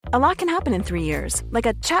A lot can happen in 3 years, like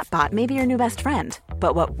a chatbot may be your new best friend.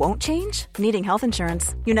 But what won't change? Needing health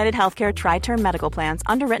insurance. United Healthcare Tri-Term Medical Plans,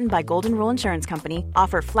 underwritten by Golden Rule Insurance Company,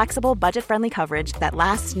 offer flexible, budget-friendly coverage that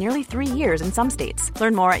lasts nearly 3 years in some states.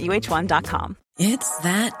 Learn more at uh1.com. It's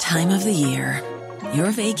that time of the year.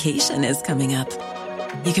 Your vacation is coming up.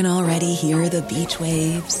 You can already hear the beach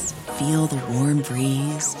waves, feel the warm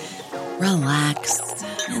breeze, relax,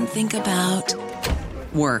 and think about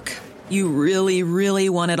work. You really, really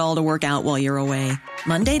want it all to work out while you're away.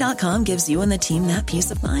 Monday.com gives you and the team that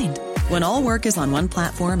peace of mind. When all work is on one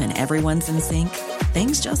platform and everyone's in sync,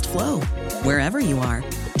 things just flow. Wherever you are,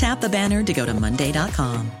 tap the banner to go to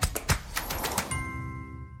Monday.com.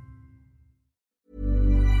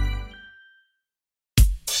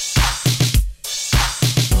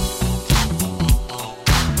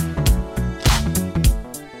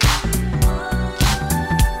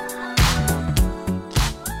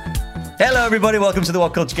 Hello, everybody. Welcome to the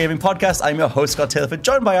What Culture Gaming Podcast. I'm your host, Scott Taylorford,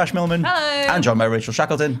 joined by Ash Millman. Hello. And joined by Rachel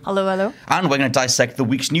Shackleton. Hello, hello. And we're going to dissect the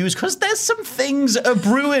week's news because there's some things a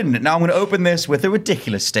brewing. Now, I'm going to open this with a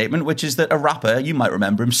ridiculous statement, which is that a rapper, you might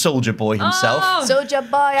remember him, Soulja Boy himself. Oh. Soulja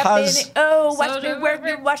Boy, I've been it. Oh, watch me work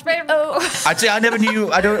me, watch me. Oh. I'd say I never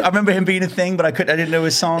knew. I remember him being a thing, but I didn't know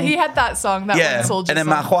his song. He had that song, that one Soulja and then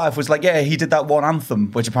song. my wife was like, "Yeah, he did that one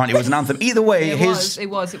anthem," which apparently was an anthem. Either way, It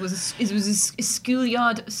was a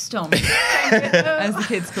schoolyard stomp, as the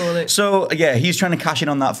kids call it. So yeah, he's trying to cash in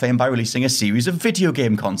on that fame by releasing a series of video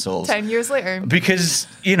game consoles. 10 years later. Because,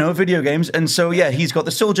 video games. And so, yeah, he's got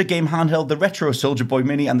the Soulja Game handheld, the retro Soulja Boy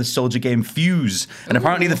Mini, and the Soulja Game Fuse. And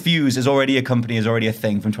apparently the Fuse is already a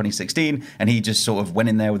thing from 2016. And he just sort of went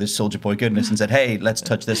in there with his Soulja Boy goodness and said, hey, let's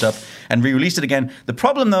touch this up, and re-released it again. The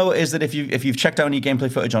problem, though, is that if you've checked out any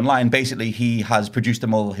gameplay footage online, basically he has produced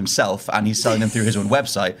them all himself, and he's selling them through his own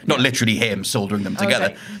website. Not literally him soldering them together,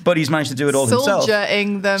 Okay. but he's managed to do it all himself.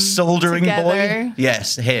 Soldiering them Soldering together. Boy?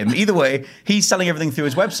 Yes, him. Either way, he's selling everything through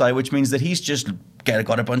his website, which means that he's just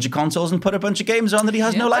got a bunch of consoles and put a bunch of games on that he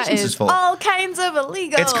has no That licenses is for. all kinds of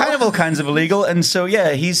illegal. It's kind of all kinds of illegal. And so,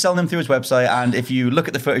 yeah, he's selling them through his website. And if you look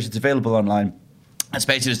at the footage that's available online, it's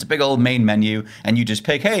basically just a big old main menu, and you just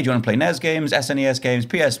pick, hey, do you want to play NES games, SNES games,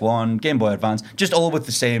 PS1, Game Boy Advance, just all with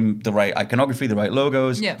the right iconography, the right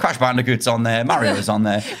logos. Yeah. Crash Bandicoot's on there, Mario's on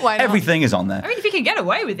there. Why not? Everything is on there. I mean, if you can get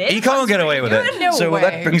away with it. You can't get away with it. No so way.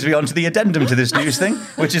 that brings me on to the addendum to this news thing,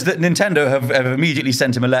 which is that Nintendo have immediately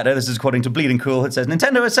sent him a letter. This is according to Bleeding Cool. It says,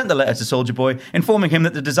 Nintendo has sent the letter to Soulja Boy informing him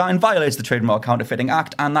that the design violates the Trademark Counterfeiting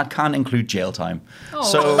Act, and that can include jail time. Oh.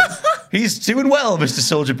 So he's doing well, Mr.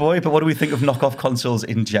 Soulja Boy, but what do we think of knockoff consoles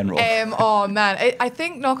in general? Oh man, I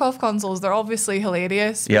think knockoff consoles, they're obviously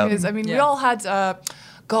hilarious Yeah. because I mean we Yeah. all had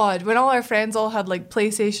God, when all our friends all had like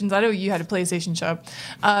PlayStations, I know you had a PlayStation shop.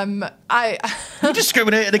 You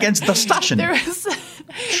discriminated against the station.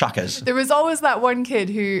 Shackers. There was always that one kid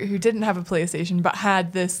who didn't have a PlayStation but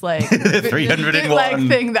had this like 301 bootleg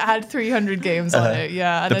thing that had 300 games on it.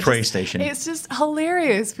 Yeah, and The I just- PlayStation. It's just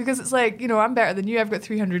hilarious because it's like, I'm better than you. I've got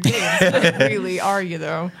 300 games. Like, really, are you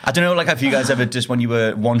though? I don't know, like, have you guys ever just when you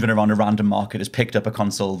were wandering around a random market, just picked up a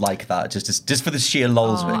console like that, just for the sheer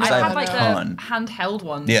lols of it? 'Cause I I have have like a the ton. handheld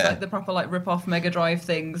ones, Yeah. like the proper like rip-off Mega Drive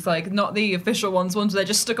things, like not the official ones where they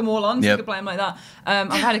just stuck them all on so Yep. you could play them like that.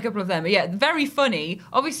 I've had a couple of them. But yeah, very funny.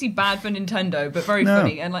 Obviously bad for Nintendo, but very No.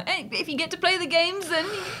 funny. And like, hey, if you get to play the games, then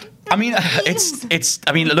I mean,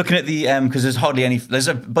 looking at the because there's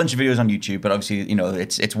a bunch of videos on YouTube, but obviously,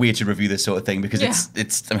 it's weird to review this sort of thing because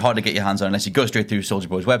it's hard to get your hands on unless you go straight through Soulja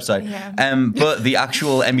Boy's website. Yeah. But the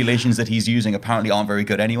actual emulations that he's using apparently aren't very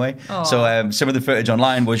good anyway. Aw. So some of the footage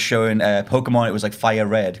online was showing Pokemon. It was like Fire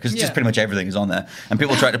Red because Yeah. just pretty much everything is on there, and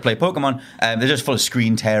people try to play Pokemon. They're just full of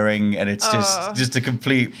screen tearing, and it's just a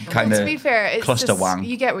complete kind of To be fair, it's cluster just, wang.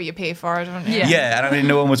 you get what you pay for, don't you? Yeah. Yeah, and I mean,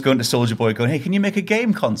 no one was going to Soulja Boy going, hey, can you make a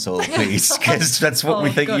game console, please? Because that's what Oh we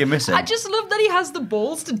my think God. you're missing. I just love that he has the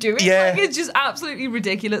balls to do it. Yeah. Like, it's just absolutely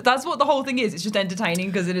ridiculous. That's what the whole thing is. It's just entertaining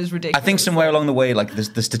because it is ridiculous. I think somewhere along the way, like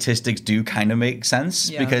the statistics do kind of make sense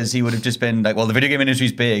Yeah. because he would have just been like, well, the video game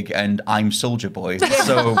industry's big and I'm Soulja Boy,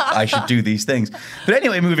 so I should do these things. But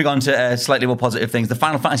anyway, moving on to slightly more positive things. The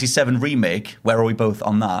Final Fantasy VII Remake, where are we both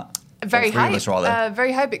on that? Very All three of hype. us, rather.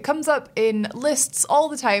 Very hype. It comes up in lists all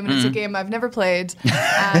the time, and it's a game I've never played.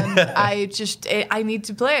 And I need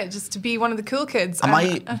to play it just to be one of the cool kids. I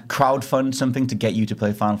might crowdfund something to get you to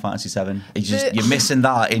play Final Fantasy VII. You're missing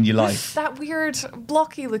that in your life. That weird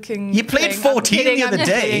blocky looking. You played thing. 14 the other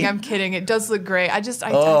day. I'm kidding. It does look great. I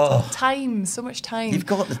time, so much time. You've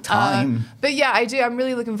got the time. But yeah, I do. I'm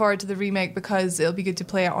really looking forward to the remake because it'll be good to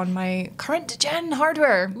play it on my current gen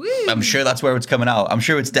hardware. I'm sure that's where it's coming out. I'm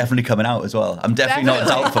sure it's definitely coming out as well. I'm definitely not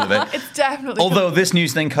doubtful of it. It's definitely. Although this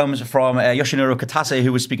news thing comes from Yoshinori Katase,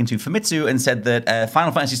 who was speaking to Famitsu and said that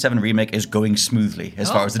Final Fantasy VII Remake is going smoothly as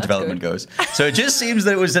far as the development goes. So it just seems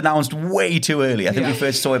that it was announced way too early. I think we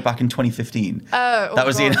first saw it back in 2015. That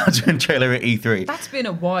was the announcement trailer at E3. That's been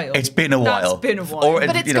a while. It's been a while. That's been a while.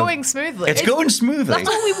 But it's going smoothly. It's going smoothly. That's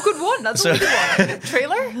all we could want. That's all we could want.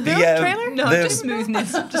 Trailer? Trailer? No, just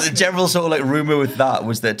smoothness. The general sort of like rumor with that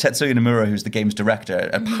was that Tetsuya Nomura, who's the game's director,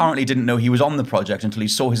 apparently didn't know he was on the project until he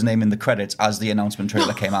saw his name in the credits as the announcement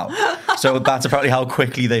trailer came out. So that's apparently how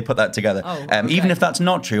quickly they put that together. Even if that's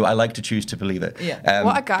not true, I like to choose to believe it. Yeah.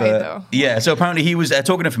 What a guy, though. Yeah, so apparently he was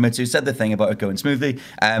talking to Famitsu, said the thing about it going smoothly,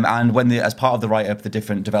 and when as part of the write-up, the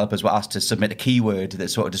different developers were asked to submit a keyword that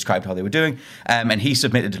sort of described how they were doing, and he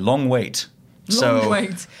submitted long wait. Long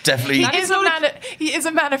wait. Definitely. He is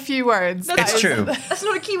a man of few words. It's true. That's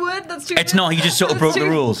not a keyword. That's true. It's not. He just sort of broke the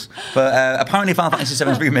rules. But apparently Final Fantasy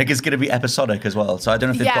VII's remake is going to be episodic as well. So I don't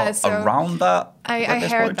know if they've got around that. I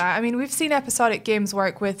heard that. I mean, we've seen episodic games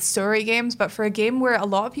work with story games, but for a game where a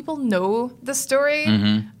lot of people know the story,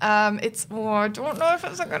 it's I don't know if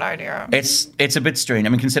it's a good idea. It's a bit strange. I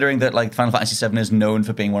mean, considering that like Final Fantasy VII is known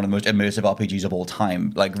for being one of the most immersive RPGs of all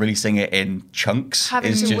time, like releasing it in chunks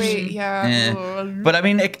Having is to just wait, But I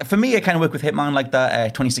mean, for me, it kind of worked with Hitman like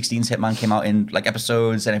that. 2016's Hitman came out in like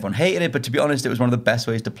episodes, and everyone hated it. But to be honest, it was one of the best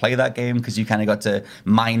ways to play that game because you kind of got to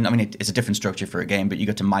mine. I mean, it's a different structure for a game, but you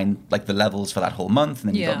got to mine like the levels for that whole month, and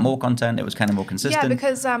then you got more content. It was kind of more consistent. Yeah,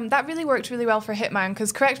 because that really worked really well for Hitman.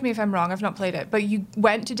 Because correct me if I'm wrong, I've not played it, but you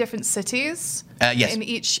went to different cities. Yes. In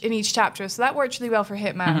each chapter, so that worked really well for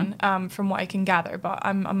Hitman, from what I can gather. But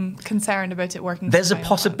I'm concerned about it working. There's a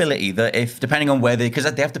possibility that if, depending on where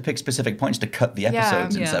because they have to pick specific points to cut the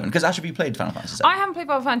episodes in 7. Because actually, you played Final Fantasy VII. I haven't played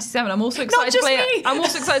Final Fantasy VII. I'm also excited to play it. I'm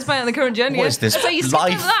also excited to play it on the current gen. What is this? So you skipped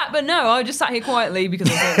over that, but no, I just sat here quietly because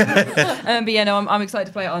I thought. But yeah, no, I'm excited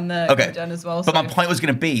to play it on the current gen as well. But my point was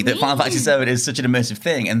going to be that Final Fantasy VII is such an immersive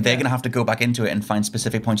thing, and they're going to have to go back into it and find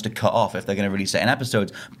specific points to cut off if they're going to release it in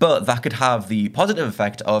episodes. But that could have the positive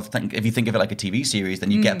effect of, if you think of it like a TV series, then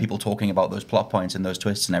you get people talking about those plot points and those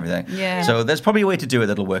twists and everything. Yeah. So there's probably a way to do it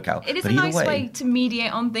that'll work out. It is a nice way to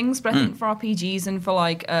mediate on things, but I think for RPGs and for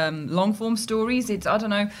like long form stories, it's I don't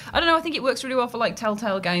know. I think it works really well for like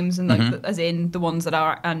Telltale games and like as in the ones that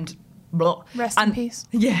are and. Blah. Rest in peace.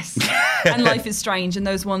 Yes. And Life is Strange, and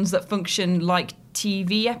those ones that function like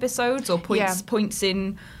TV episodes or points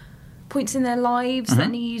in their lives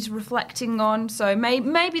that need reflecting on. So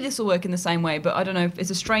maybe this will work in the same way, but I don't know. It's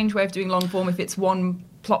a strange way of doing long form if it's one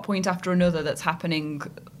plot point after another that's happening.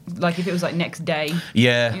 Like if it was like next day.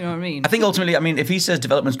 Yeah. You know what I mean? I think ultimately, if he says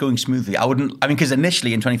development's going smoothly, because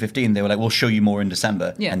initially in 2015, they were like, we'll show you more in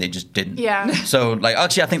December. Yeah. And they just didn't. Yeah. So,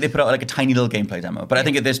 actually, I think they put out like a tiny little gameplay demo. But I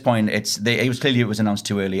think at this point, it was announced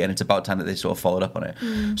too early, and it's about time that they sort of followed up on it.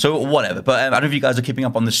 So, whatever. But I don't know if you guys are keeping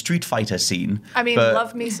up on the Street Fighter scene.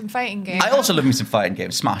 Love me some fighting games. I also love me some fighting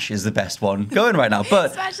games. Smash is the best one going right now.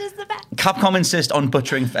 But Smash is the best. Capcom insist on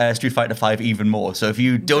butchering Street Fighter V even more. So if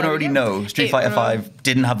you don't already know, Street Fighter V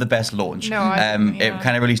didn't have the best launch. No, It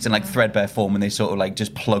kind of released in like threadbare form when they sort of like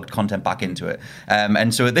just plugged content back into it.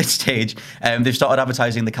 And so at this stage, they've started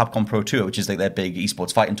advertising the Capcom Pro Tour, which is like their big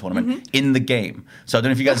esports fighting tournament, in the game. So I don't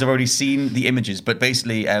know if you guys have already seen the images, but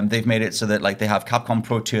basically they've made it so that like they have Capcom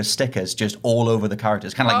Pro Tour stickers just all over the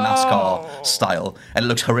characters, kind of like NASCAR style, and it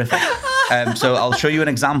looks horrific. So I'll show you an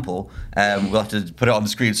example. We'll have to put it on the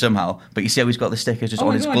screen somehow. But you see how he's got the stickers just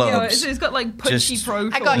on his gloves. Yeah, he's got like punchy Pro.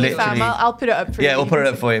 I got you, fam. I'll put it up for you. Yeah, we'll put it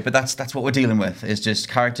up for you. But that's what we're dealing with. Is just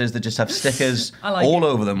characters that just have stickers all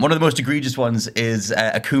over them. One of the most egregious ones is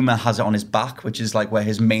Akuma has it on his back, which is like where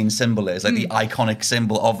his main symbol is, like the iconic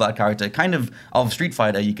symbol of that character, kind of Street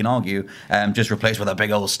Fighter. You can argue, just replaced with a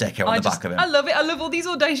big old sticker on the back of him. I love it. I love all these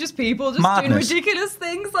audacious people just doing ridiculous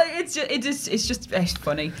things. Like it's just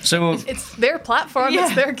funny. So it's their platform.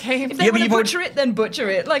 It's their game. If they want to butcher it, then butcher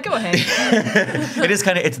it. Like, go ahead.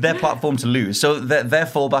 It's their platform to lose. So their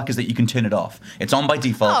fallback is that you can turn it off. It's on by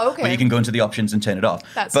default, but you can go into the options and turn it off.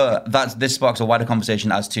 This sparks a wider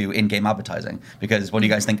conversation as to in-game advertising. Because what do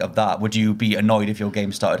you guys think of that? Would you be annoyed if your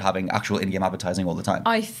game started having actual in-game advertising all the time?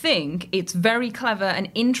 I think it's very clever and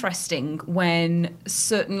interesting when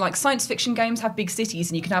certain like science fiction games have big cities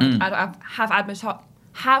and you can have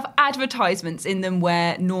have advertisements in them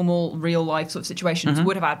where normal real life sort of situations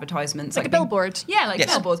would have advertisements. Like a billboard. Yeah, like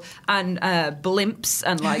billboards. And blimps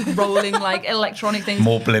and like rolling like electronic things.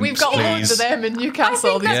 More blimps, We've got loads of them in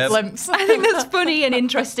Newcastle, these blimps. I think that's funny and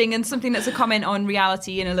interesting and something that's a comment on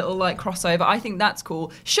reality and a little like crossover. I think that's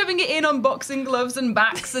cool. Shoving it in on boxing gloves and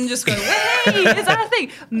backs and just going, hey, is that a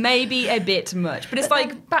thing? Maybe a bit much. But it's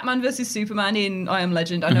like Batman versus Superman in I Am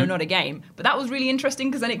Legend. I know, not a game. But that was really interesting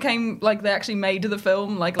because then it came like they actually made the film.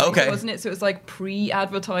 Later, wasn't it? So it was like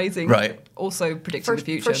pre-advertising, right? Also predicting the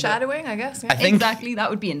future. Foreshadowing, I guess. Yeah. I think, exactly, that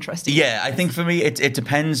would be interesting. Yeah, I think for me, it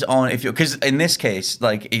depends on if you're, because in this case,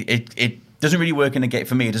 like it doesn't really work in a game.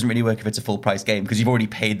 For me, it doesn't really work if it's a full price game because you've already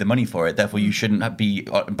paid the money for it. Therefore, you shouldn't be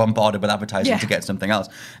bombarded with advertising to get something else.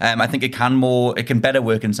 I think it can better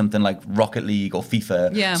work in something like Rocket League or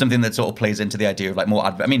FIFA. Something that sort of plays into the idea of like more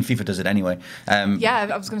I mean, FIFA does it anyway. I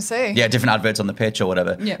was going to say. Yeah, different adverts on the pitch or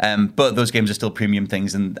whatever. Yeah. But those games are still premium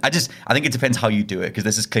things, and I think it depends how you do it because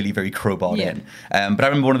this is clearly very crowbarred in. But I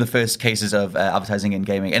remember one of the first cases of advertising in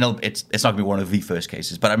gaming, and it's not going to be one of the first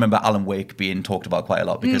cases, but I remember Alan Wake being talked about quite a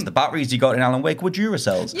lot because the batteries you got in Alan Wake were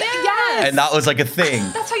Duracells. Yes! And that was like a thing.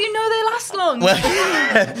 That's how you know they last long.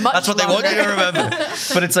 Well, that's what they want you to remember.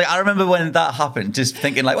 But it's like, I remember when that happened, just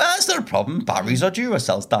thinking like, well, that's not a problem. Batteries are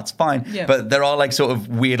Duracells. That's fine. Yeah. But there are like sort of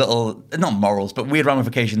weird little, not morals, but weird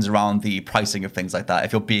ramifications around the pricing of things like that.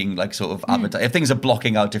 If you're being like sort of advertised, if things are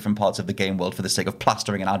blocking out different parts of the game world for the sake of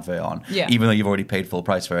plastering an advert on, even though you've already paid full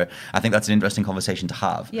price for it, I think that's an interesting conversation to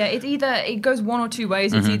have. Yeah, it goes one or two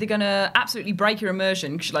ways. It's either going to absolutely break your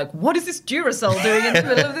immersion because you're like, what is this Duracell doing in the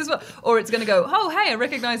middle of this world? Or it's going to go, oh, hey, I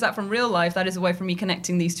recognize that from real life. That is a way for me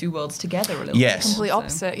connecting these two worlds together a little bit. Complete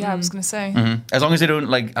opposite. Yeah, I was going to say. As long as they don't,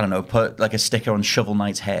 like, I don't know, put like a sticker on Shovel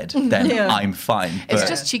Knight's head, then I'm fine. But it's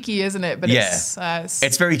just cheeky, isn't it? But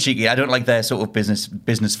it's very cheeky. I don't like their sort of business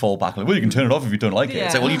fallback. Like, well, you can turn it off if you don't like it.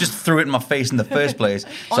 It's like, well, you just threw it in my face in the first place,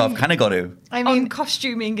 so I've kind of got to. I mean,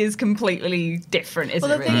 costuming is completely different, isn't it?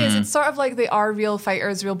 Well, the thing is, it's sort of like they are real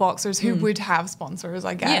fighters, real boxers who would have sponsors,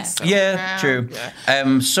 I guess. Yeah, true.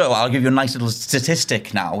 So I'll give you a nice little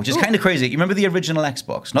statistic now, which is kind of crazy. You remember the original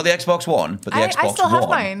Xbox? Not the Xbox One, but the Xbox One. I still have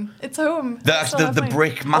mine. It's home. The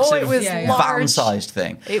brick, massive van-sized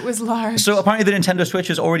thing. It was large. So apparently the Nintendo Switch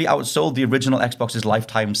has already outsold the original Xbox's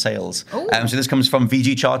lifetime sales. So this comes from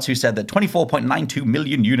VG Charts, who said that 24.92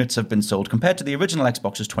 million units have been sold compared to the original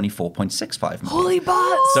Xbox's 24.65 million. Holy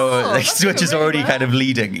butts! So the Switch is already kind of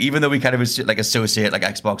leading, even though we kind of associate like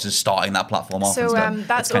Xbox as starting that platform off. So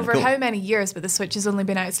that's over how many years? But the Switch has only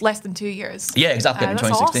been out. It's less than 2 years. Yeah, exactly. In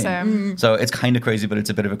 2016. Awesome. So it's kind of crazy, but it's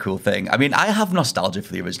a bit of a cool thing. I mean, I have nostalgia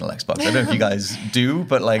for the original Xbox. I don't know if you guys do,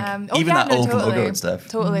 but like old logo and stuff.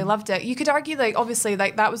 Totally loved it. You could argue, like, obviously,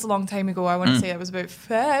 like that was a long time ago. I want to say it was about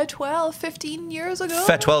 15 years ago.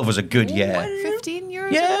 Fair 12 was a good year. 15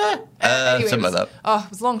 years ago? Something like that. Oh, it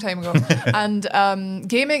was a long time ago. And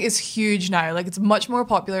gaming is huge now. Like, it's much more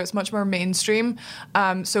popular. It's much more mainstream.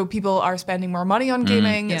 So people are spending more money on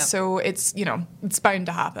gaming. So it's, it's bound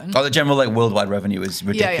to happen. Oh, the general like worldwide revenue is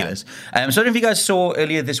ridiculous. So I don't know if you guys saw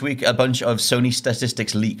earlier this week a bunch of Sony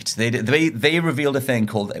statistics leaked. They revealed a thing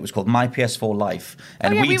called My PS4 Life,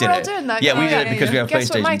 and we did were all it. doing that. Yeah, we did it because we have Guess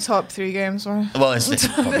PlayStation. What my top 3 games were? Well, it's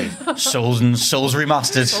probably Souls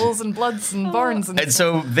Remastered. Souls and Bloods and Barns and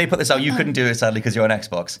so they put this out. You couldn't do it sadly because you're on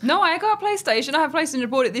Xbox. No, I got a PlayStation. I have PlayStation. I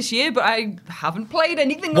bought it this year, but I haven't played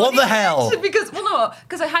anything. What the hell?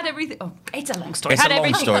 Because I had everything. Oh, it's a long story. It's a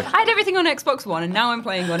long story. I had everything on Xbox One, and now I'm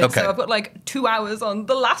playing on it. Okay. So I've got like 2 hours on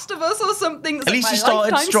The Last of Us or something. That's At least you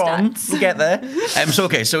started strong. We'll get there. So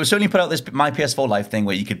Sony put out this My PS4 Live thing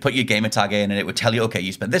where you could put your gamer tag in and it would tell you, okay,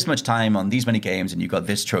 you spent this much time on these many games and you got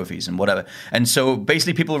this trophies and whatever. And so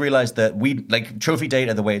basically people realized that trophy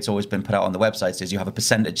data, the way it's always been put out on the websites is you have a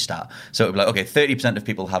percentage stat. So it would be like, okay, 30% of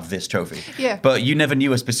people have this trophy. Yeah. But you never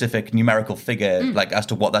knew a specific numerical figure like as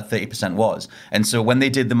to what that 30% was. And so when they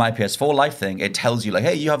did the My PS4 Live thing, it tells you like,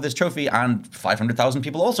 hey, you have this trophy and 500,000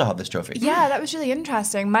 people also have this trophy. Yeah, that was really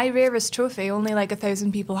interesting. My rarest trophy, only like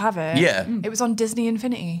 1,000 people have it. Yeah. It was on Disney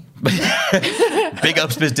Infinity. Big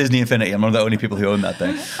ups to Disney Infinity. I'm one of the only people who own that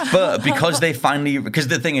thing. But because the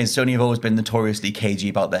thing is, Sony have always been notoriously cagey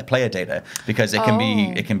about their player data because it can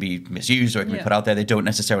be misused or it can be put out there. They don't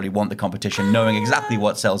necessarily want the competition knowing exactly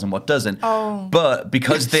what sells and what doesn't. But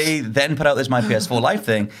because they then put out this My PS4 Live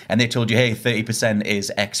thing and they told you, hey, 30%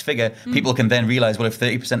 is X figure, people can then realize, well, if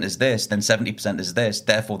 30% is this, then 70% is this.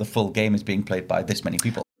 Therefore, the full game is being played by this many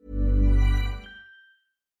people.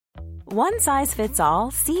 One size fits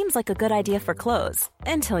all seems like a good idea for clothes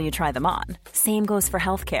until you try them on. Same goes for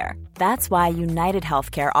healthcare. That's why United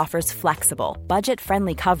Healthcare offers flexible,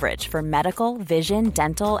 budget-friendly coverage for medical, vision,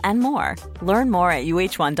 dental, and more. Learn more at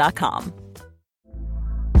uh1.com.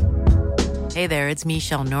 Hey there, it's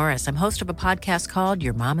Michelle Norris. I'm host of a podcast called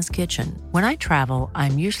Your Mama's Kitchen. When I travel,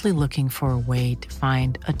 I'm usually looking for a way to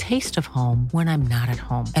find a taste of home when I'm not at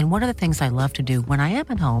home. And one of the things I love to do when I am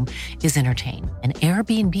at home is entertain. And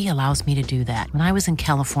Airbnb allows me to do that. When I was in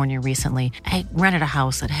California recently, I rented a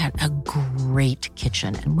house that had a great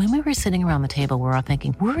kitchen. And when we were sitting around the table, we were all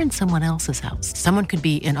thinking, we're in someone else's house. Someone could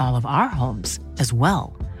be in all of our homes as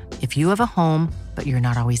well. If you have a home, but you're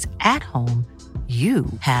not always at home, you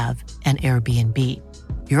have an Airbnb.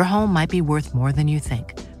 Your home might be worth more than you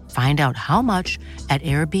think. Find out how much at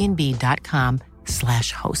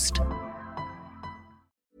airbnb.com/host.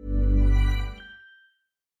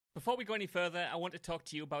 Before we go any further, I want to talk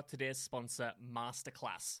to you about today's sponsor,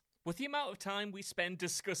 Masterclass. With the amount of time we spend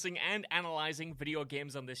discussing and analysing video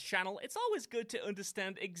games on this channel, it's always good to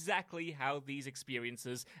understand exactly how these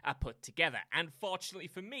experiences are put together. And fortunately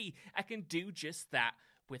for me, I can do just that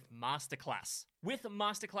with Masterclass. With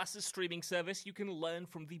Masterclass's streaming service, you can learn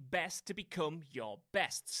from the best to become your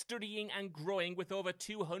best, studying and growing with over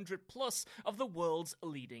 200 plus of the world's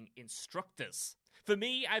leading instructors. For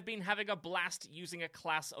me, I've been having a blast using a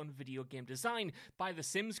class on video game design by The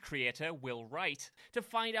Sims creator Will Wright to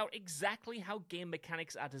find out exactly how game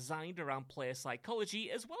mechanics are designed around player psychology,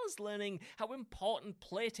 as well as learning how important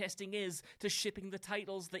playtesting is to shipping the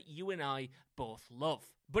titles that you and I both love.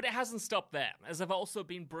 But it hasn't stopped there, as I've also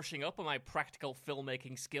been brushing up on my practical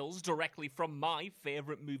filmmaking skills directly from my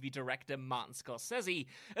favourite movie director Martin Scorsese,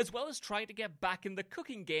 as well as trying to get back in the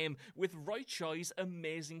cooking game with Roy Choi's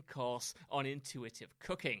amazing course on intuitive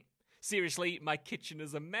cooking. Seriously, my kitchen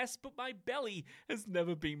is a mess, but my belly has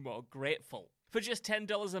never been more grateful. For just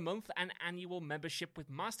 $10 a month, an annual membership with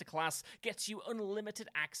Masterclass gets you unlimited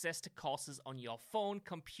access to courses on your phone,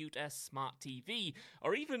 computer, smart TV,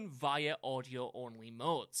 or even via audio-only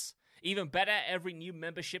modes. Even better, every new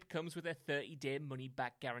membership comes with a 30-day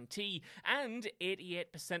money-back guarantee, and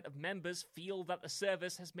 88% of members feel that the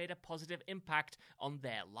service has made a positive impact on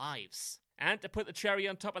their lives. And to put the cherry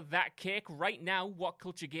on top of that cake, right now, What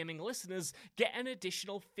Culture Gaming listeners get an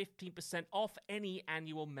additional 15% off any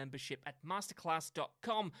annual membership at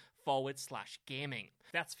masterclass.com/gaming.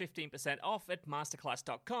 That's 15% off at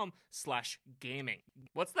masterclass.com/gaming.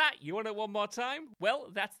 What's that? You want it one more time? Well,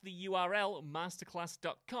 that's the URL,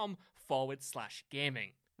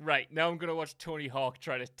 masterclass.com/gaming. Right, now I'm going to watch Tony Hawk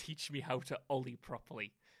try to teach me how to ollie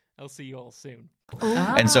properly. I'll see you all soon.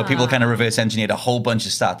 And so people kind of reverse engineered a whole bunch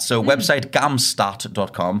of stats. So website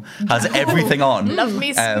gamstat.com has everything on. Love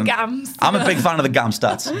me some gams. I'm a big fan of the gam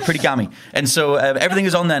stats. Pretty gammy. And so everything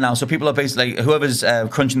is on there now. So people are basically, whoever's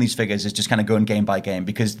crunching these figures is just kind of going game by game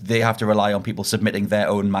because they have to rely on people submitting their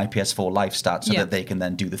own My PS4 Life stats so that they can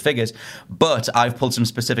then do the figures. But I've pulled some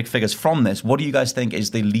specific figures from this. What do you guys think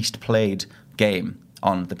is the least played game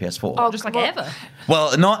on the PS4? Oh, just like ever.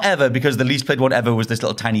 Well, not ever, because the least played one ever was this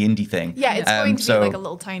little tiny indie thing. Yeah, it's going to be like a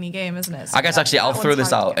little tiny game, isn't it? So I guess actually I'll throw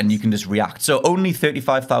this out and you can just react. So only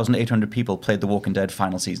 35,800 people played The Walking Dead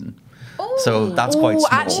final season. So that's quite small.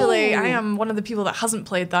 Actually, I am one of the people that hasn't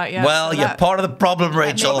played that yet. Well, you're part of the problem,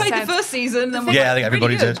 Rachel. I played the first season. Then I think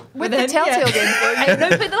everybody did. With the Telltale games. I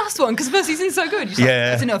never played the last one because the first season is so good.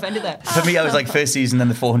 That's enough, ended there. For me, I was like first season, then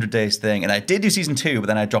the 400 days thing. And I did do season 2, but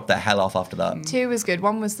then I dropped the hell off after that. 2 was good.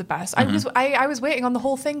 1 was the best. I was waiting on the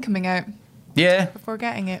whole thing coming out. Yeah. Before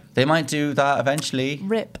getting it. They might do that eventually.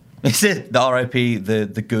 RIP. Is it the RIP,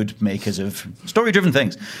 the good makers of story-driven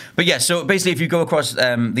things? But yeah, so basically, if you go across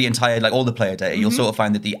the entire, like all the player data, you'll sort of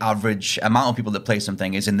find that the average amount of people that play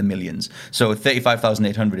something is in the millions. So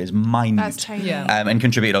 35,800 is minute. That's tiny. And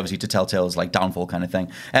contributed obviously to Telltale's like downfall kind of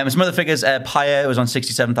thing. Some other figures: Pyre was on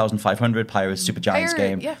 67,500. Pyre is a Super Giants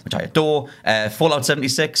game, which I adore. Fallout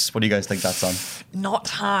 76. What do you guys think that's on? Not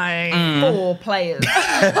high. 4 players. 2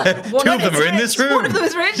 of them are in this room. One of them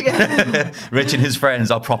is Rich. Rich and his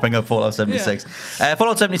friends are propping up Fallout 76.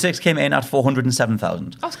 Fallout 76 came in at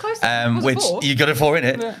 407,000. I was close. Which you got a 4 in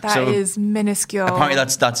it. That is minuscule. Apparently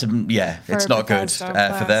that's it's not good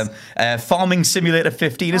for them. Farming Simulator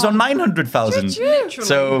 15 is on 900,000.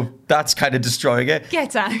 So that's kind of destroying it.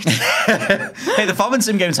 Get out. Hey, the farming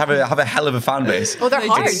sim games have a hell of a fan base. Oh, they're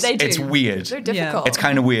hard. They do. It's weird. They're difficult. It's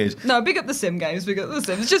kind of weird. No, big up the sim games. Big up the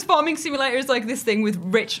sims. It's just Farming Simulator is like this thing with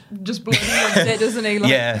Rich just bloody loves it, doesn't he?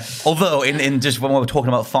 Like, yeah. Although in just when we're talking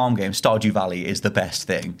about farm games, Stardew Valley is the best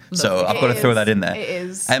thing. So I've got to throw that in there. It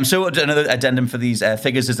is. So another addendum for these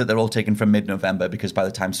figures is that they're all taken from mid-November, because by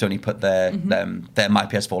the time Sony put their My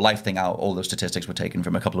PS4 Live thing out, all those statistics were taken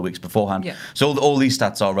from a couple of weeks beforehand. Yeah. So all these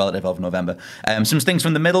stats are relative of November. Some things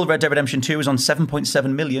from the middle: Red Dead Redemption 2 is on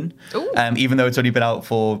 7.7 million, even though it's only been out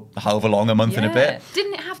for however long, a month and a bit.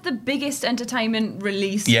 Didn't it have the biggest entertainment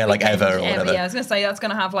release? Yeah, like ever or whatever. Yeah, I was going to say that's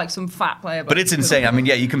going to have like some fat player. But it's insane. I mean,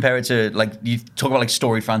 yeah, you compare it to, like, you talk about like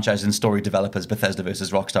story franchises and story developers, Bethesda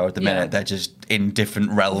versus Rockstar at the minute. They're just in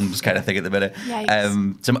different realms kind of thing at the minute.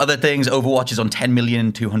 Some other things: Overwatch is on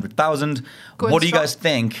 10,200,000. What do you guys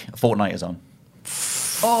think Fortnite is on?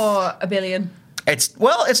 Oh, 1 billion. It's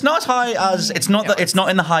not as high as it's not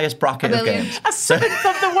in the highest bracket of games. A seventh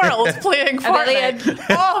of the world playing Fortnite.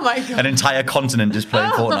 Oh my god! An entire continent just playing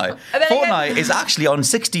Fortnite. Fortnite is actually on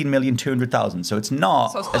 16,200,000, so it's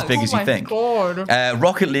not as big as you think. God.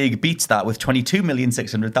 Rocket League beats that with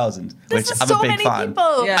 22,600,000, which I'm a big fan.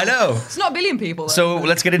 People. Yeah. I know. It's not 1 billion people, though. So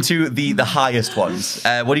let's get into the highest ones.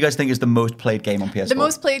 What do you guys think is the most played game on PS4? The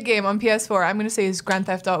most played game on PS4, I'm going to say, is Grand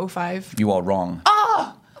Theft Auto 5. You are wrong.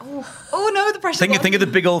 Oh no, the pressure. Think of the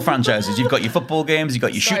big old franchises. You've got your football games, you've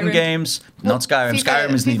got your shooting games. Not Skyrim.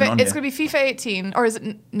 Skyrim isn't even on here. It's going to be FIFA 18, or is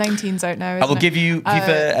it 19's out now? I will give you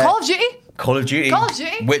FIFA. Call of Duty. Call of Duty. Call of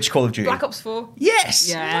Duty. Which Call of Duty? Black Ops 4.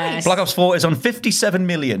 Yes. Nice. Black Ops 4 is on 57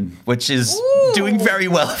 million, which is doing very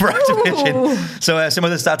well for Activision. So some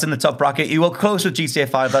other stats in the top bracket. You were close with GTA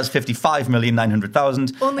 5. That's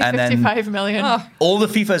 55,900,000. Only 55 million. All the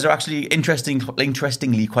FIFAs are actually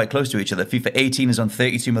interestingly quite close to each other. FIFA 18 is on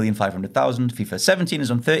 32,500,000. FIFA 17 is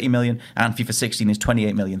on 30 million, and FIFA 16 is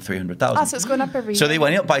 28,300,000. So it's going up every year. So they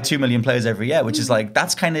went up by 2 million players every year, which is like,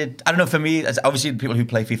 that's kind of, I don't know, for me, obviously people who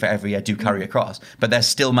play FIFA every year do carry across, but they're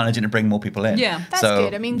still managing to bring more people in. Yeah, that's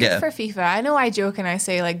good. I mean, good for FIFA. I know I joke and I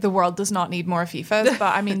say like the world does not need more FIFAs,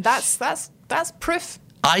 but I mean that's proof.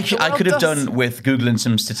 I could have done with Googling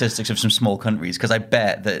some statistics of some small countries, because I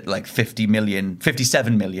bet that like 57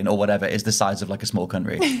 million or whatever is the size of like a small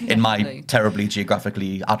country in my terribly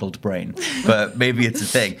geographically addled brain. But maybe it's a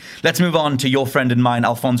thing. Let's move on to your friend and mine,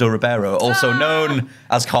 Alfonso Ribeiro, also known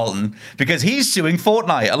as Carlton, because he's suing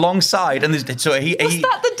Fortnite alongside. And so was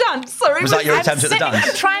that the dance? Sorry, was that your attempt at the dance?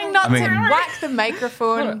 I'm trying not to whack the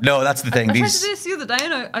microphone. No, that's the thing. I tried to do this the other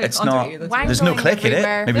day, and it's not. There's no click in it.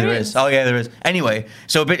 Maybe there is. Oh yeah, there is. Anyway.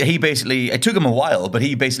 So he basically, it took him a while, but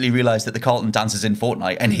he basically realized that the Carlton dances in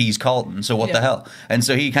Fortnite, and he's Carlton, so what the hell? And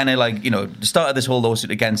so he kind of like, started this whole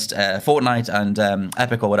lawsuit against Fortnite and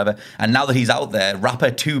Epic or whatever, and now that he's out there,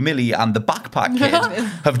 rapper 2 Milli and the Backpack Kid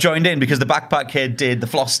have joined in, because the Backpack Kid did the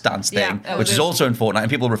floss dance thing, which is also in Fortnite, and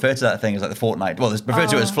people refer to that thing as like the Fortnite, well, they refer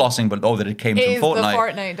to it as flossing, but that it came from Fortnite.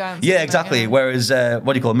 The Fortnite dance. Yeah, exactly. Whereas,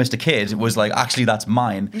 what do you call it, Mr. Kid was like, actually that's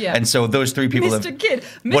mine. Yeah. And so those three people Mr. Kid.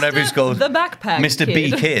 Whatever he's called. The Backpack Mr. Kid. B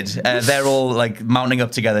Kid. They're all like mounting up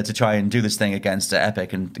together to try and do this thing against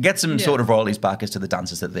Epic and get some sort of royalties back as to the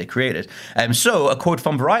dances that they created. So a quote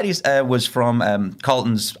from Varieties was from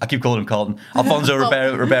Carlton's, I keep calling him Carlton, Alfonso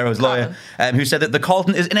Ribeiro's lawyer, who said that the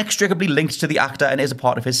Carlton is inextricably linked to the actor and is a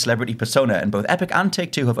part of his celebrity persona, and both Epic and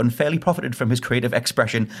Take-Two have unfairly profited from his creative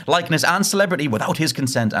expression, likeness and celebrity without his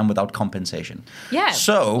consent and without compensation. Yeah.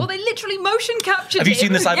 So, well, they literally motion captured. Have you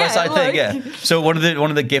seen the side-by-side thing? Yeah. So one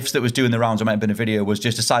of the GIFs that was doing the rounds, or might have been a video, was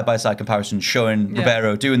just a side-by-side comparison showing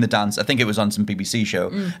Ribeiro doing the dance. I think it was on some BBC show.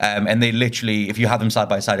 And they literally, if you have them side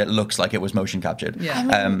by side, it looks like it was motion captured.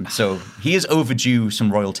 Yeah. So he is overdue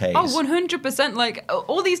some royalties. Oh, 100%. Like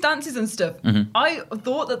all these dances and stuff, I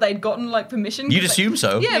thought that they'd gotten like permission. You'd assume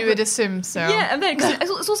so. Yeah, you would assume so. Yeah, and then cause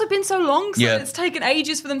it's also been so long, so it's taken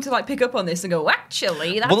ages for them to like pick up on this and go,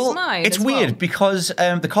 actually, that's mine. It's weird because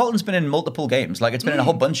the Carlton's been in multiple games. Like it's been in a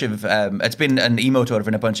whole bunch of, it's been an emote out of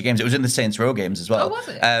in a bunch of games. It was in the Saints Row games as well. Oh, was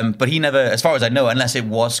it? But he never, as far as I know, unless it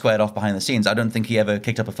was squared off behind the scenes, I don't think he ever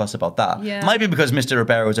kicked up a fuss about that. Yeah. Might be because Mr.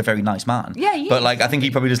 Ribeiro is a very nice man. Yeah, but like I think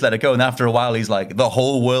he probably just let it go, and after a while he's like, the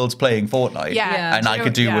whole world's playing Fortnite. Yeah. And I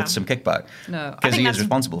could do with some kickback. No, because he is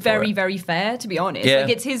responsible for it. Very, very fair, to be honest. Yeah.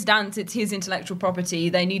 Like it's his dance, it's his intellectual property.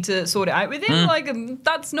 They need to sort it out with him. Like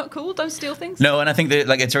that's not cool. Don't steal things. No, and I think that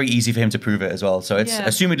like it's very easy for him to prove it as well. So it's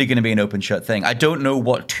assumedly going to be an open shut thing. I don't know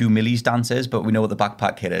what 2 Milli's dance is, but we know what the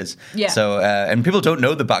Backpack Kid is. Yeah. So and people don't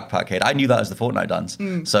know the Backpack Kid. I knew that as the Fortnite dance.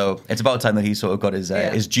 So it's about time that he sort of got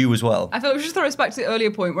his due as well. I feel we should throw us back to the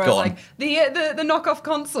earlier point where I was like the knockoff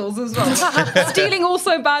consoles as well. Stealing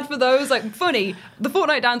also bad for those. Like funny, the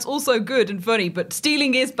Fortnite dance also good and funny, but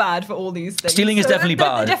stealing is bad for all these things. Stealing is definitely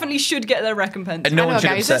bad. They definitely should get their recompense. And no one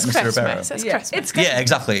should upset Mr. Ribeiro. It's Christmas. It's Christmas. Yeah,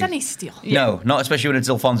 exactly. Then he steal. No, not especially when it's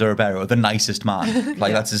Alfonso Ribeiro, the nicest man.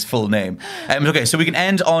 Like that's his full name. Okay, so we can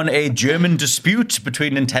end on a German dispute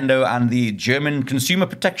between Nintendo and the German European Consumer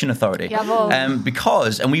Protection Authority.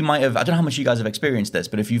 Because, and we might have, I don't know how much you guys have experienced this,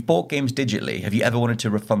 but if you've bought games digitally, have you ever wanted to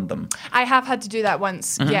refund them? I have had to do that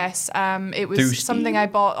once, yes. It was something I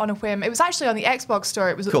bought on a whim. It was actually on the Xbox store.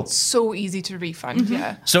 It was so easy to refund,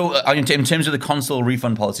 So in terms of the console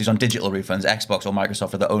refund policies on digital refunds, Xbox or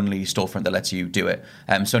Microsoft are the only storefront that lets you do it.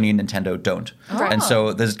 Sony and Nintendo don't. And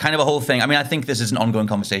so there's kind of a whole thing. I mean, I think this is an ongoing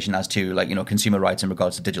conversation as to consumer rights in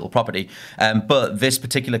regards to digital property. But this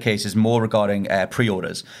particular case is more regarding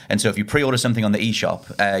pre-orders. And so if you pre-order something on the eShop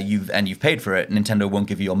you've paid for it, Nintendo won't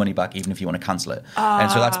give you your money back even if you want to cancel it.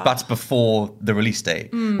 And so that's before the release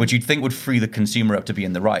date, which you'd think would free the consumer up to be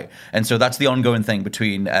in the right. And so that's the ongoing thing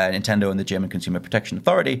between Nintendo and the German Consumer Protection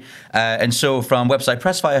Authority. And so from website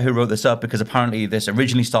Pressfire, who wrote this up, because apparently this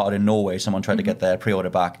originally started in Norway, someone tried to get their pre-order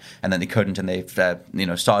back and then they couldn't, and they've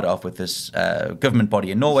started off with this government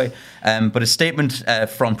body in Norway. But a statement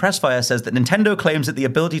from Pressfire says that Nintendo claims that the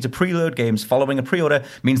ability to preload games following a pre-order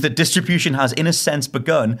means that distribution has in a sense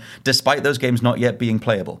begun despite those games not yet being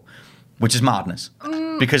playable, which is madness.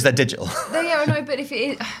 Because they're digital. Yeah, no, but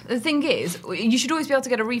the thing is, you should always be able to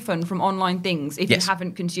get a refund from online things if you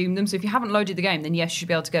haven't consumed them. So if you haven't loaded the game, then yes, you should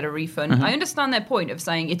be able to get a refund. I understand their point of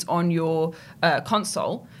saying it's on your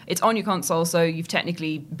console. It's on your console, so you've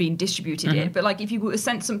technically been distributed it. But if you were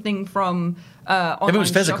sent something from online if it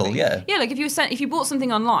was physical, shopping, if you bought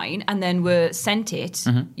something online and then were sent it,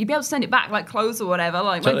 you'd be able to send it back, like clothes or whatever.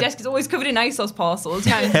 My desk is always covered in ASOS parcels.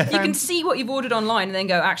 You can see what you've ordered online and then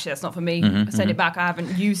go, actually, that's not for me. Send it back. I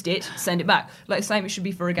haven't used it. Send it back. The same it should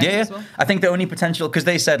be for a game as well. I think the only potential, because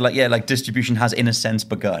they said distribution has in a sense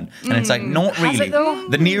begun, and it's not really.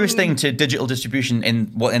 The nearest thing to digital distribution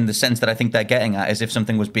in the sense that I think they're getting at is if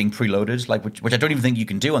something was being preloaded, which I don't even think you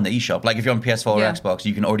can do on the eShop. If you're on PS4 or Xbox,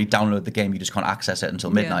 you can already download the game. You just can't access it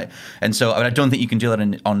until midnight. And so I don't think you can do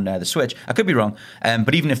that on the Switch. I could be wrong,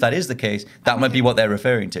 but even if that is the case, that might be what they're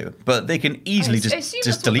referring to. But they can easily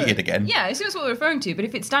just delete it again. Yeah, I assume that's what they're referring to. But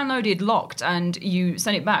if it's downloaded locked and you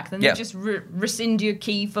send it back, then they just rescind your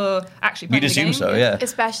key for actually playing the game. You'd assume so, yeah.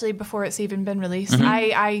 Especially before it's even been released.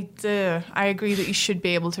 I agree that you should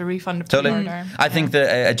be able to refund a pre-order. I think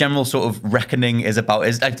that a general sort of reckoning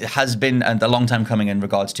has been a long time coming in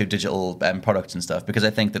regards to digital products and stuff, because I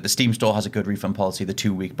think that the Steam store has a good refund policy, the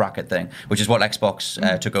 2-week bracket thing, which is what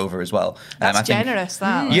Xbox took over as well. That's generous,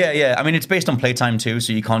 that. Yeah. I mean, it's based on playtime too,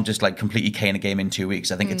 so you can't just completely cane a game in 2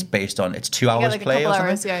 weeks. I think it's based on 2 hours play or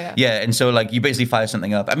something. Yeah, and so you basically fire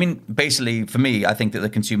something up. I mean, basically for me, I think that the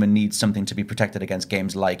consumer needs something to be protected against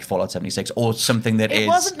games like Fallout 76 or something that It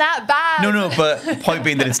wasn't that bad. No, but point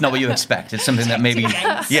being that it's not what you expect. It's something that maybe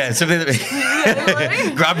something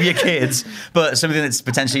that grab your kids, but something that's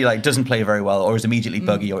potentially doesn't play very well or is immediately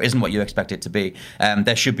buggy or isn't what you expect it to be.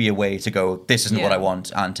 There should be a way to go, this isn't what I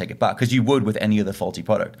want, and take it back, because you would with any other faulty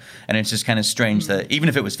product. And it's just kind of strange that even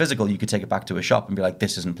if it was physical, you could take it back to a shop and be like,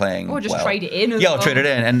 this isn't playing or just well. Trade it in. Or trade it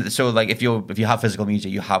in. And so if you have physical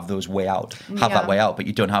media, you have those way out, that way out, but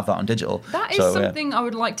you don't have that on digital. That is something I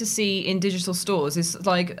would like to see in digital stores, is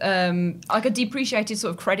like a depreciated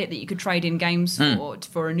sort of credit that you could trade in games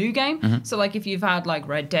for a new game. So if you've had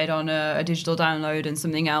Red Dead on a digital download and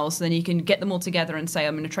something else, then you can get them all together and say,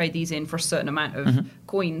 I'm going to trade these in for a certain amount of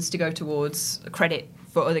coins to go towards credit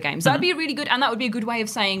for other games. That'd be really good, and that would be a good way of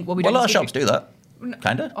saying, well, we don't. A lot of shops do that.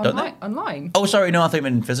 Kinda, don't they? Online. Oh, sorry, no, I think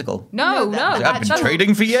in physical. No. I've been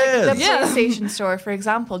trading for years. The PlayStation Store, for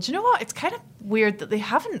example. Do you know what? It's kind of weird that they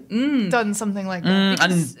haven't done something like that.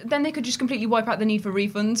 Because then they could just completely wipe out the need for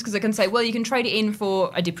refunds, because they can say, well, you can trade it in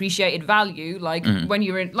for a depreciated value, when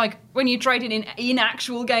you're when you trade it in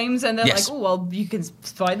actual games, and they're like, oh, well, you can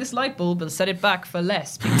buy this light bulb but set it back for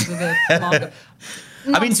less because of the markup.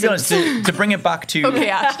 I mean, to be honest, to bring it back to... Okay,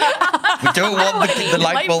 Ash. We don't want the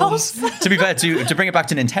light bulbs. To be fair, to bring it back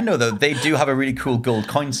to Nintendo, though, they do have a really cool gold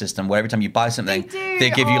coin system where every time you buy something, they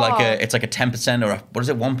give you it's like a 10% or what is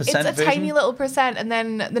it, 1% It's a version? tiny little percent, and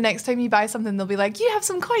then the next time you buy something, they'll be like, you have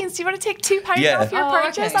some coins, do you want to take £2 off your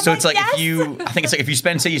purchase? Okay. So it's yes. if you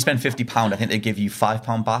spend £50, I think they give you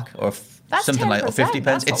 £5 back, or That's something 10%. like, or 50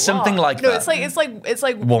 pence. That's It's a something lot. like no, that. it's like 1%. It's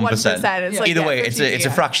Either way, it's a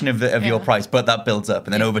fraction of your price, but that builds up,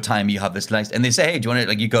 and then over time you have this nice. And they say, hey, do you want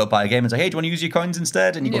to you go buy a game and say, hey, do you want to use your coins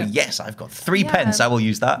instead? And you go, yes, I've got 3 pence. I will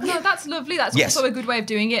use that. No, that's lovely. That's also a good way of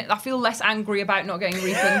doing it. I feel less angry about not getting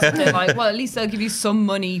refunds. And they're like, well, at least they'll give you some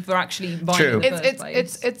money for actually buying it in the first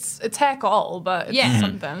place. It's heck all, but it's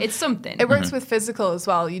something. It's something. It works with physical as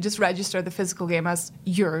well. You just register the physical game as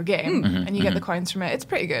your game, and you get the coins from it. It's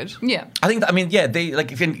pretty good. Yeah. I think, they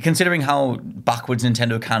like considering how backwards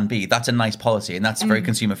Nintendo can be, that's a nice policy and that's very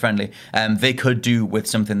consumer friendly. They could do with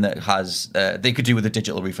something that has, they could do with a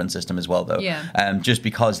digital refund system as well, though. Yeah. Just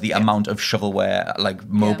because the amount of shovelware, like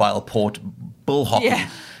mobile port bull hopping. Yeah.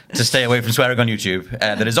 To stay away from swearing on YouTube,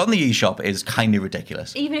 that is on the eShop is kind of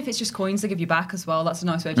ridiculous. Even if it's just coins they give you back as well, that's a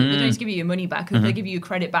nice way to do it. They don't just give you your money back, they give you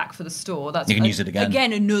credit back for the store. That's you can use it again.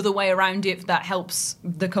 Again, another way around it that helps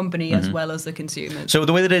the company as well as the consumers. So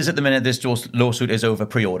the way that it is at the minute, this lawsuit is over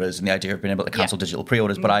pre-orders and the idea of being able to cancel digital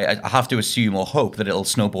pre-orders, but I have to assume or hope that it'll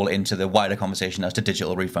snowball into the wider conversation as to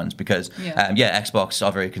digital refunds because, Xbox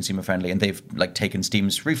are very consumer friendly and they've like taken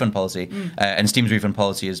Steam's refund policy and Steam's refund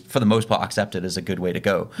policy is for the most part accepted as a good way to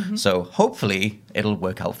go. So hopefully it'll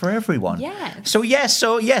work out for everyone. Yeah. So you guys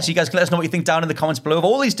can let us know what you think down in the comments below of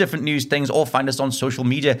all these different news things or find us on social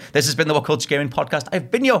media. This has been the What Culture Gaming Podcast. I've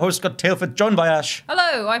been your host, Scott Tailford, joined by Ash.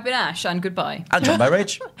 Hello, I've been Ash, and goodbye. And joined by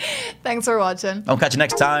Rach. Thanks for watching. I'll catch you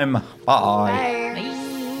next time. Bye. Bye.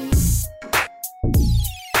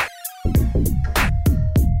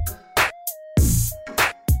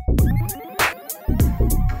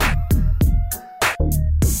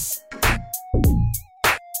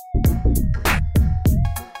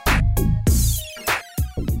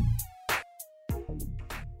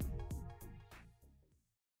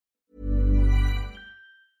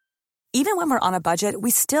 Even when we're on a budget,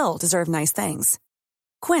 we still deserve nice things.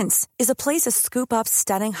 Quince is a place to scoop up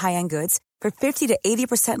stunning high-end goods for 50 to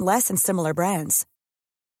 80% less than similar brands.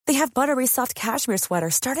 They have buttery soft cashmere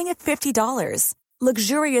sweaters starting at $50,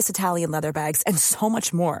 luxurious Italian leather bags, and so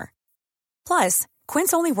much more. Plus,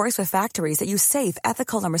 Quince only works with factories that use safe,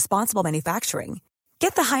 ethical, and responsible manufacturing.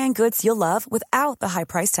 Get the high-end goods you'll love without the high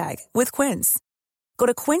price tag with Quince. Go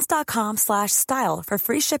to quince.com/style for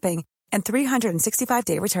free shipping and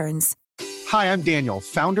 365-day returns. Hi, I'm Daniel,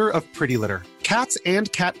 founder of Pretty Litter. Cats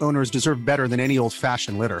and cat owners deserve better than any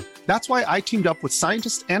old-fashioned litter. That's why I teamed up with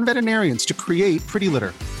scientists and veterinarians to create Pretty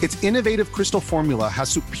Litter. Its innovative crystal formula has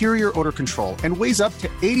superior odor control and weighs up to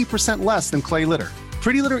 80% less than clay litter.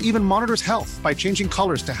 Pretty Litter even monitors health by changing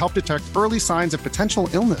colors to help detect early signs of potential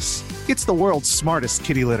illness. It's the world's smartest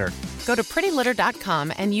kitty litter. Go to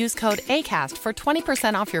prettylitter.com and use code ACAST for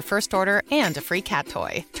 20% off your first order and a free cat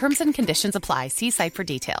toy. Terms and conditions apply. See site for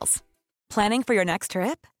details. Planning for your next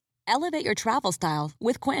trip? Elevate your travel style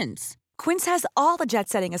with Quince. Quince has all the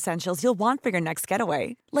jet-setting essentials you'll want for your next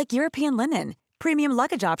getaway, like European linen, premium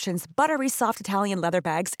luggage options, buttery soft Italian leather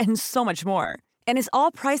bags, and so much more. And is all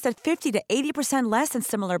priced at 50 to 80% less than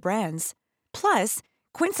similar brands. Plus,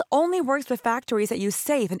 Quince only works with factories that use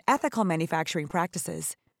safe and ethical manufacturing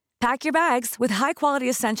practices. Pack your bags with high-quality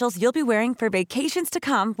essentials you'll be wearing for vacations to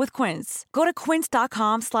come with Quince. Go to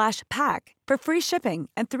quince.com/pack for free shipping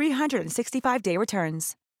and 365-day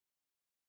returns.